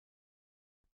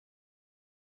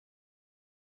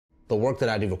the work that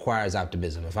I do requires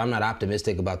optimism. If I'm not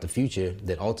optimistic about the future,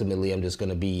 then ultimately I'm just going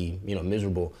to be,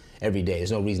 miserable every day.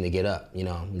 There's no reason to get up.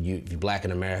 If you're black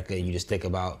in America, you just think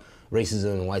about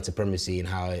racism and white supremacy and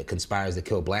how it conspires to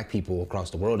kill black people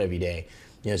across the world every day.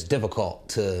 It's difficult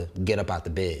to get up out the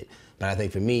bed. But I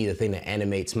think for me, the thing that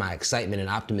animates my excitement and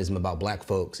optimism about black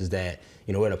folks is that,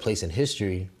 we're at a place in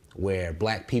history where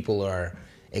black people are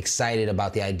excited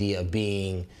about the idea of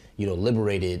being,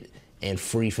 liberated and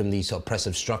free from these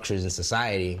oppressive structures in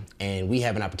society. And we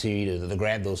have an opportunity to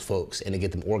grab those folks and to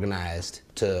get them organized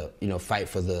to, fight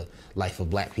for the life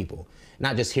of black people.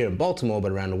 Not just here in Baltimore,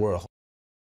 but around the world.